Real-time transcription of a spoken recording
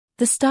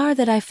The star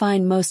that I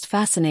find most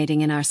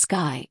fascinating in our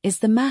sky is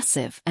the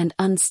massive and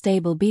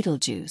unstable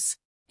Betelgeuse.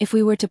 If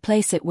we were to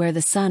place it where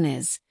the Sun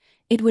is,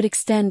 it would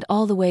extend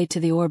all the way to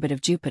the orbit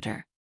of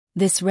Jupiter.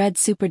 This red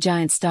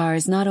supergiant star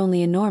is not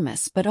only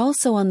enormous but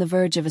also on the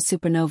verge of a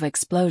supernova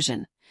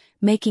explosion,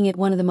 making it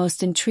one of the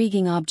most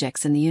intriguing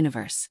objects in the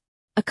universe.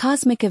 A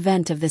cosmic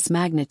event of this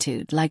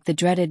magnitude, like the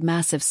dreaded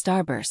massive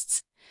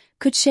starbursts,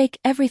 could shake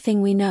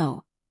everything we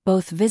know,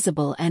 both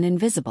visible and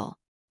invisible.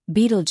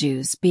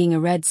 Betelgeuse, being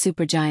a red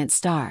supergiant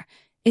star,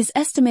 is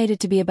estimated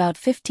to be about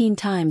 15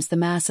 times the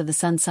mass of the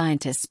Sun.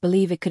 Scientists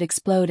believe it could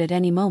explode at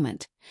any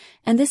moment,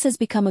 and this has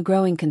become a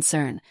growing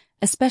concern,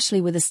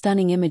 especially with the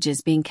stunning images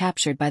being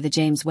captured by the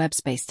James Webb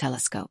Space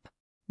Telescope.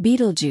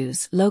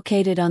 Betelgeuse,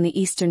 located on the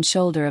eastern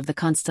shoulder of the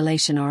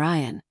constellation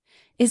Orion,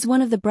 is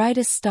one of the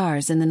brightest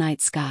stars in the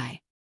night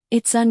sky.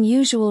 Its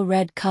unusual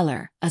red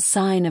color, a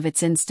sign of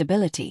its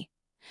instability,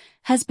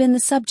 has been the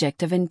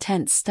subject of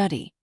intense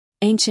study.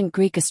 Ancient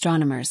Greek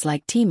astronomers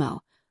like Timon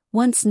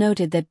once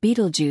noted that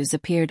Betelgeuse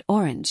appeared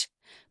orange,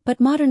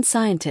 but modern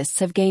scientists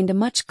have gained a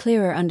much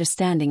clearer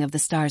understanding of the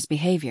star's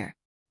behavior.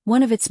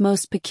 One of its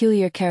most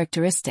peculiar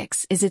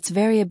characteristics is its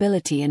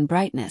variability in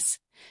brightness,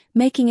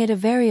 making it a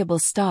variable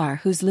star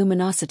whose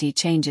luminosity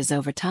changes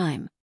over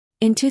time.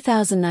 In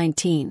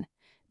 2019,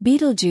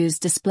 Betelgeuse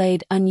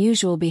displayed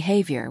unusual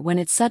behavior when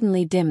it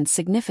suddenly dimmed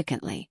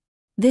significantly.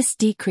 This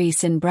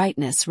decrease in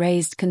brightness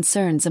raised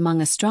concerns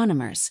among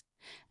astronomers,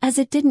 as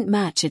it didn't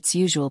match its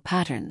usual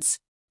patterns.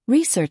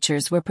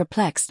 Researchers were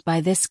perplexed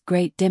by this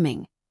great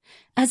dimming,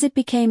 as it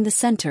became the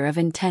center of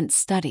intense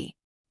study.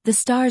 The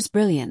star's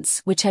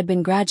brilliance, which had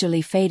been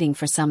gradually fading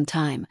for some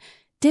time,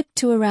 dipped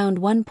to around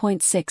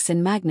 1.6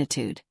 in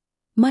magnitude,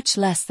 much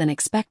less than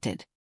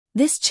expected.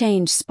 This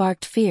change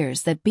sparked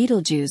fears that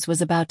Betelgeuse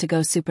was about to go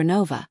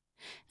supernova,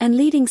 and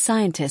leading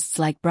scientists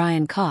like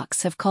Brian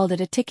Cox have called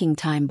it a ticking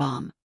time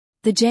bomb.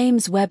 The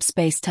James Webb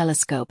Space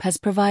Telescope has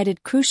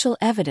provided crucial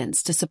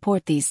evidence to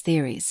support these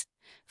theories,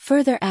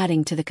 further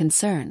adding to the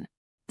concern.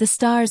 The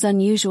star's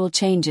unusual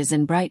changes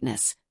in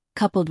brightness,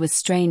 coupled with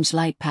strange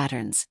light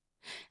patterns,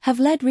 have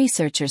led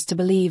researchers to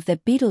believe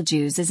that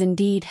Betelgeuse is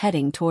indeed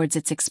heading towards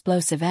its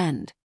explosive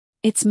end.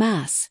 Its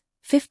mass,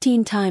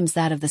 15 times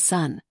that of the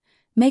Sun,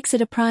 makes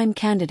it a prime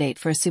candidate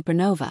for a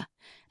supernova,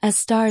 as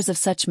stars of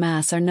such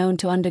mass are known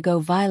to undergo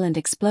violent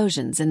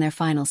explosions in their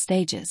final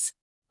stages.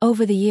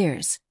 Over the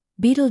years,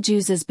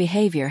 Betelgeuse's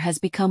behavior has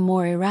become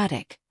more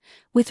erratic,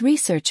 with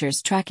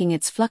researchers tracking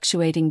its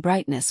fluctuating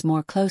brightness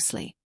more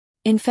closely.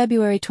 In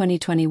February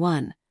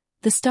 2021,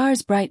 the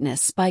star's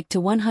brightness spiked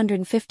to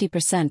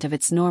 150% of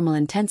its normal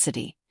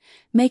intensity,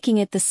 making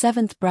it the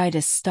seventh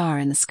brightest star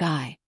in the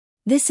sky.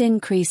 This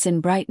increase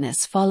in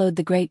brightness followed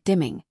the Great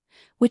Dimming,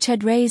 which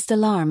had raised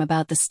alarm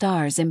about the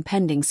star's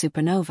impending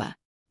supernova.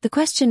 The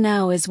question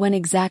now is, when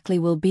exactly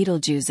will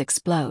Betelgeuse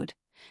explode,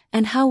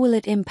 and how will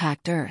it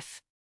impact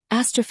Earth?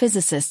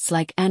 Astrophysicists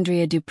like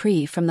Andrea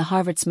Dupree from the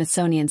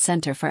Harvard-Smithsonian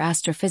Center for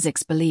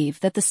Astrophysics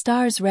believe that the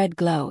star's red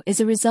glow is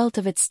a result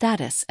of its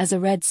status as a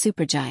red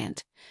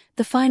supergiant,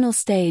 the final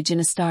stage in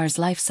a star's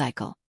life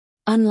cycle.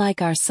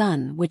 Unlike our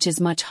Sun, which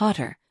is much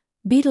hotter,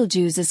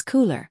 Betelgeuse is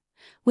cooler,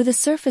 with a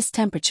surface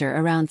temperature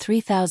around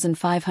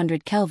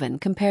 3,500 Kelvin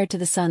compared to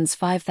the Sun's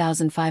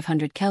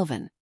 5,500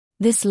 Kelvin.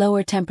 This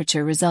lower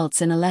temperature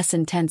results in a less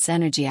intense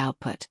energy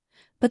output,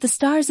 but the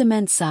star's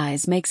immense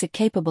size makes it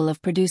capable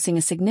of producing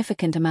a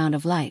significant amount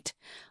of light,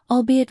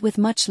 albeit with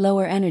much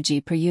lower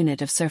energy per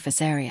unit of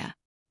surface area.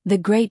 The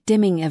Great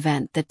Dimming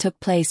event that took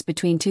place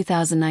between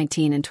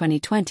 2019 and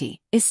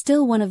 2020 is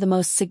still one of the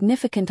most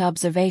significant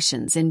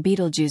observations in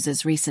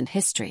Betelgeuse's recent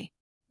history.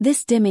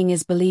 This dimming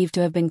is believed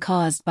to have been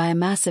caused by a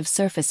massive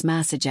surface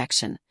mass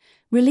ejection,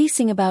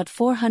 releasing about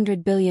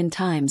 400 billion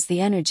times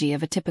the energy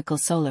of a typical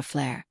solar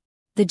flare.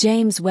 The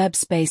James Webb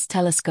Space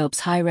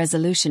Telescope's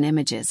high-resolution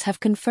images have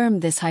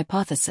confirmed this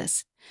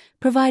hypothesis,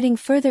 providing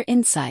further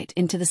insight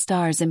into the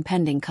star's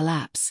impending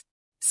collapse.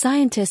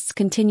 Scientists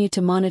continue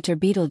to monitor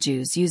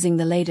Betelgeuse using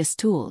the latest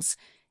tools,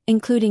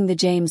 including the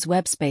James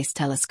Webb Space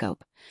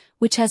Telescope,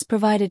 which has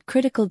provided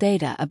critical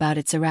data about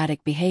its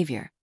erratic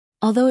behavior.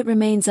 Although it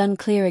remains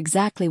unclear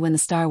exactly when the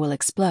star will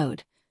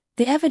explode,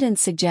 the evidence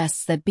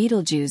suggests that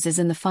Betelgeuse is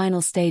in the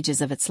final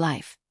stages of its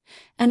life,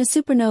 and a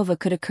supernova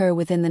could occur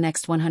within the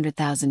next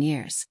 100,000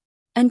 years.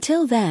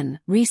 Until then,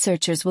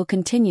 researchers will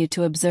continue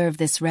to observe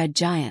this red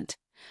giant,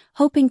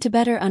 hoping to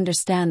better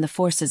understand the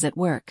forces at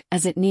work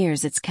as it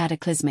nears its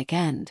cataclysmic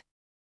end.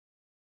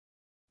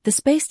 The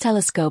Space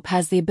Telescope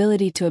has the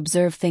ability to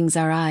observe things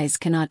our eyes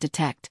cannot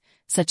detect,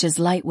 such as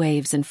light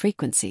waves and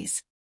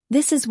frequencies.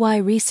 This is why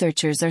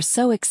researchers are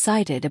so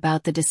excited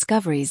about the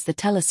discoveries the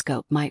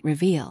telescope might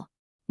reveal.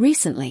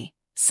 Recently,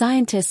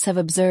 scientists have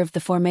observed the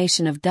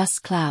formation of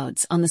dust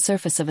clouds on the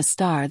surface of a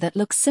star that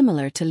looks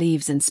similar to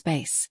leaves in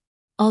space.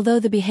 Although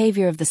the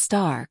behavior of the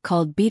star,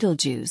 called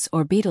Betelgeuse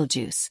or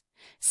Betelgeuse,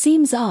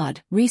 seems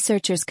odd,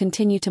 researchers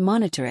continue to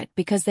monitor it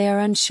because they are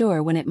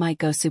unsure when it might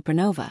go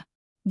supernova.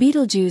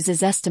 Betelgeuse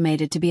is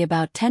estimated to be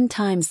about 10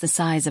 times the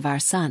size of our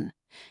Sun,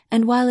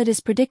 and while it is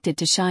predicted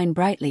to shine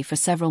brightly for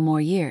several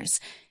more years,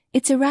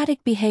 Its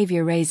erratic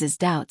behavior raises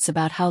doubts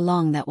about how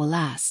long that will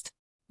last.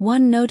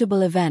 One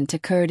notable event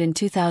occurred in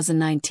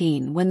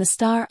 2019 when the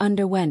star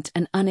underwent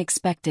an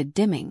unexpected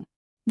dimming.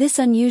 This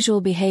unusual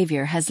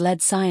behavior has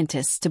led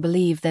scientists to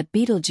believe that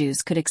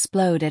Betelgeuse could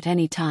explode at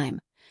any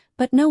time,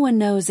 but no one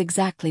knows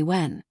exactly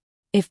when.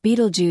 If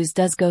Betelgeuse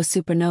does go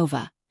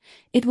supernova,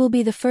 it will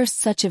be the first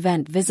such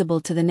event visible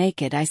to the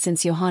naked eye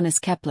since Johannes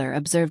Kepler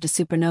observed a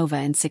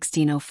supernova in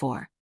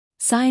 1604.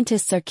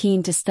 Scientists are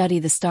keen to study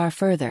the star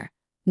further,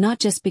 not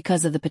just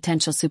because of the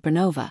potential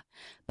supernova,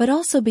 but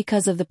also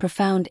because of the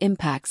profound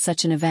impact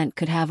such an event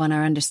could have on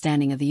our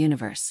understanding of the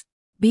universe.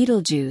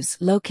 Betelgeuse,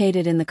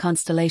 located in the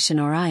constellation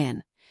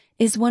Orion,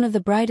 is one of the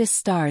brightest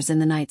stars in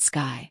the night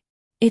sky.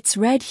 Its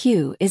red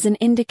hue is an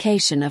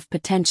indication of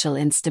potential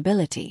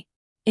instability.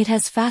 It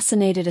has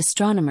fascinated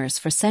astronomers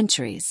for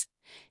centuries,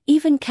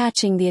 even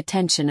catching the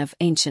attention of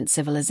ancient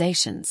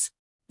civilizations.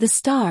 The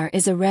star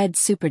is a red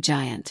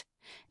supergiant,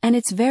 and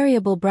its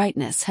variable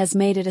brightness has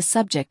made it a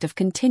subject of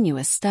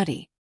continuous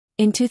study.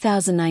 In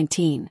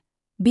 2019,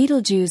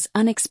 Betelgeuse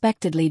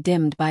unexpectedly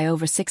dimmed by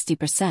over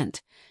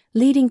 60%,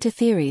 leading to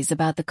theories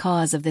about the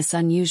cause of this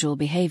unusual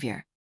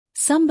behavior.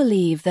 Some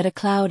believe that a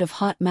cloud of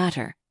hot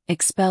matter,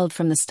 expelled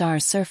from the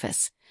star's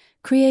surface,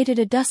 created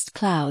a dust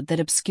cloud that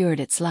obscured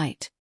its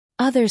light.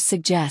 Others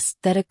suggest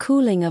that a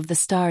cooling of the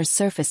star's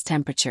surface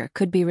temperature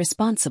could be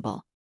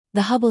responsible.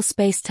 The Hubble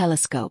Space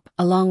Telescope,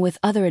 along with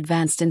other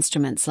advanced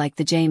instruments like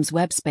the James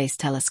Webb Space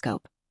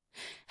Telescope,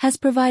 has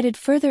provided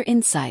further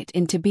insight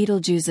into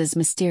Betelgeuse's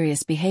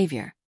mysterious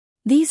behavior.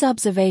 These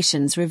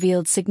observations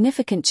revealed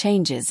significant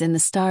changes in the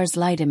star's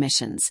light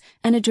emissions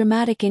and a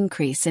dramatic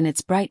increase in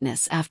its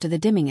brightness after the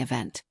dimming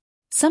event.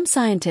 Some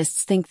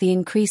scientists think the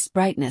increased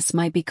brightness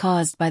might be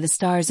caused by the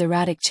star's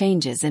erratic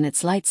changes in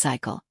its light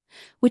cycle,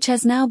 which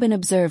has now been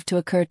observed to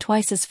occur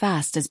twice as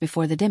fast as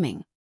before the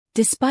dimming.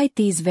 Despite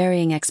these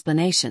varying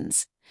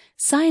explanations,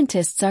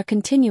 scientists are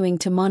continuing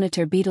to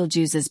monitor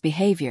Betelgeuse's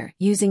behavior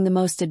using the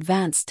most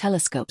advanced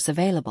telescopes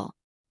available.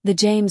 The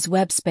James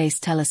Webb Space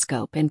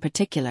Telescope, in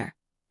particular,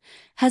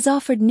 has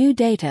offered new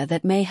data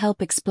that may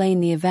help explain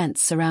the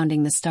events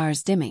surrounding the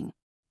star's dimming.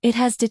 It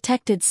has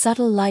detected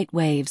subtle light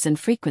waves and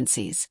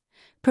frequencies,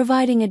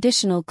 providing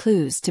additional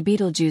clues to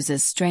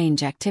Betelgeuse's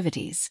strange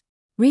activities.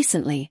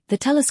 Recently, the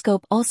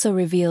telescope also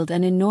revealed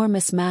an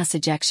enormous mass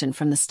ejection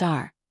from the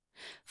star,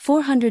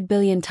 400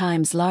 billion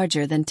times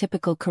larger than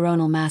typical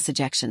coronal mass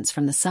ejections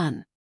from the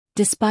Sun.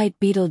 Despite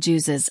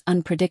Betelgeuse's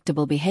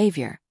unpredictable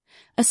behavior,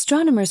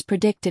 astronomers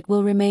predict it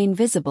will remain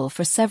visible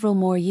for several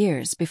more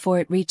years before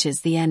it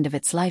reaches the end of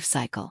its life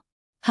cycle.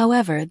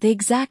 However, the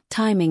exact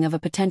timing of a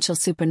potential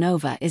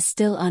supernova is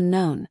still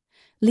unknown,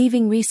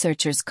 leaving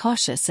researchers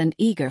cautious and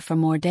eager for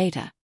more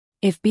data.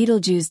 If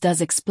Betelgeuse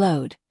does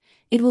explode,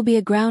 it will be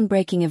a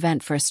groundbreaking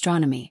event for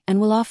astronomy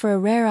and will offer a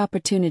rare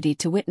opportunity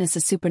to witness a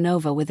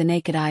supernova with the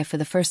naked eye for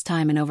the first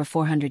time in over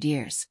 400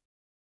 years.